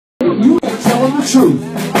You ain't telling the truth.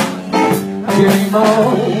 Game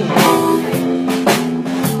on.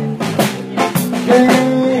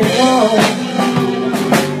 Game on.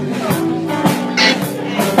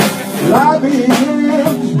 Life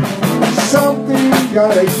is something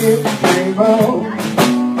gotta get. Game on.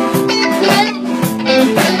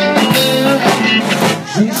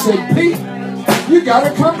 She said, Pete, you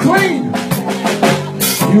gotta come clean.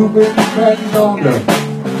 You've been betting on the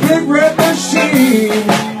big red machine.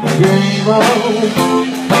 Game on.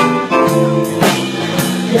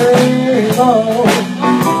 Game on.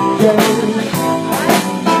 Game.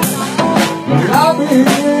 I'll be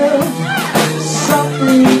here.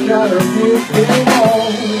 Something gotta get game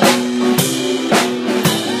on.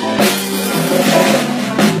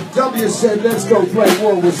 W said, let's go play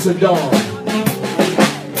war with Saddam.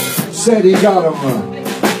 Said he got him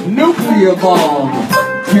a nuclear bomb.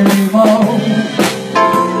 Game on.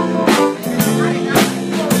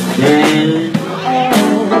 Game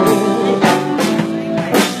on.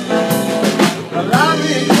 I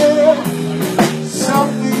mean,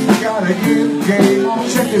 something gotta get game on.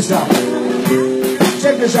 Check this out.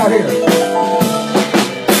 Check this out here.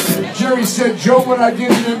 Jerry said, Joe, what I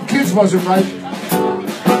did to them kids wasn't right.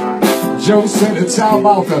 Joe said, it's how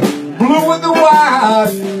about the blue and the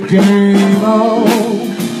white. Game on.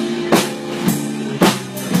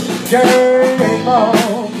 Game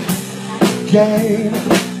on. Game.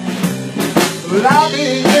 Well, I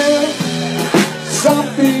mean,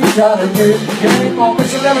 something gotta get game on.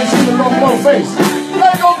 Mr. Lemon, see the little blow face.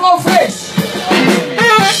 Let it go blow face.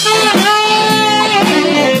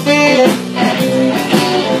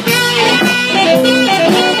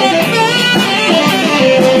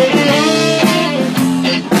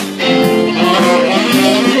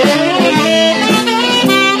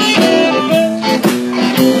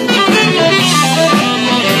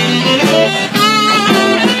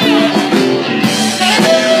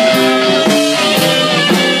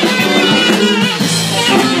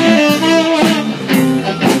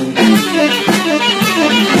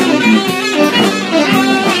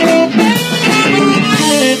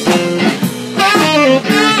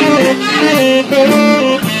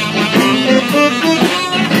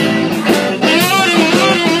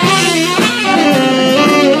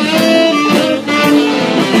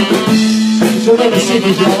 So let me see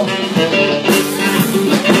you, y'all.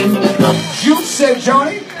 You said,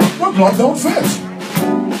 Johnny, the blood don't fit.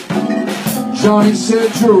 Johnny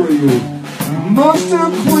said, Jury, you must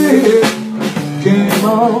have quit. Game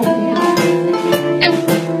on.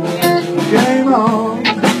 Game on.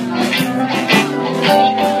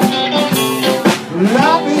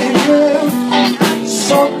 Loving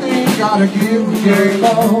something gotta give. Game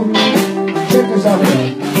on. Check this out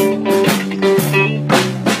here.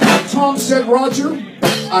 Tom said, Roger,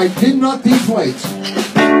 I did not deflate.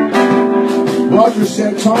 Roger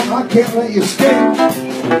said, Tom, I can't let you escape.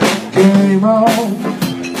 Game on.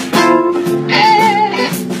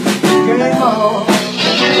 Game on.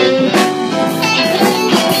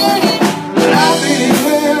 I'll be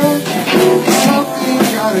there. Something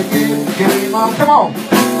gotta give. Game on. Come on.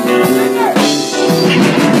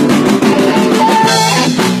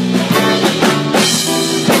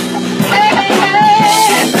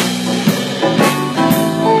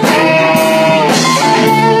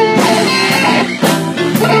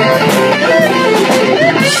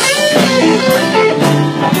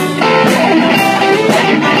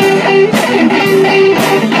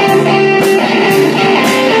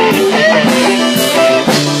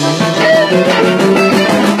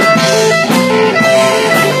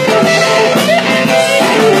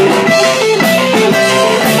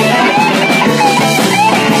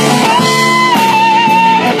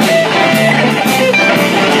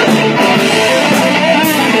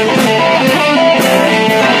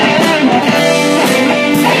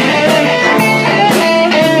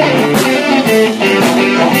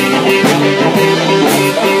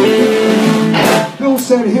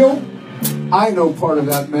 Said, Hill, I know part of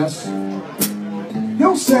that mess.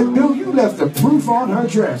 Hill said, Bill, you left the proof on her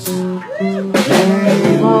dress. Game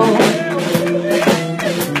on.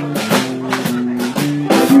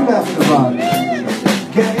 You left the body.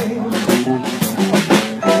 Game.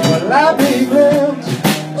 Well, I believed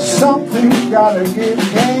something gotta get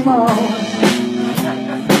game on.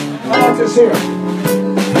 How about this here?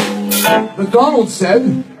 The Donald said,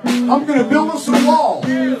 I'm gonna build us a wall.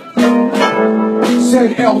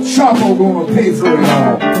 Said El Chapo gonna pay for it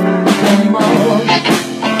all.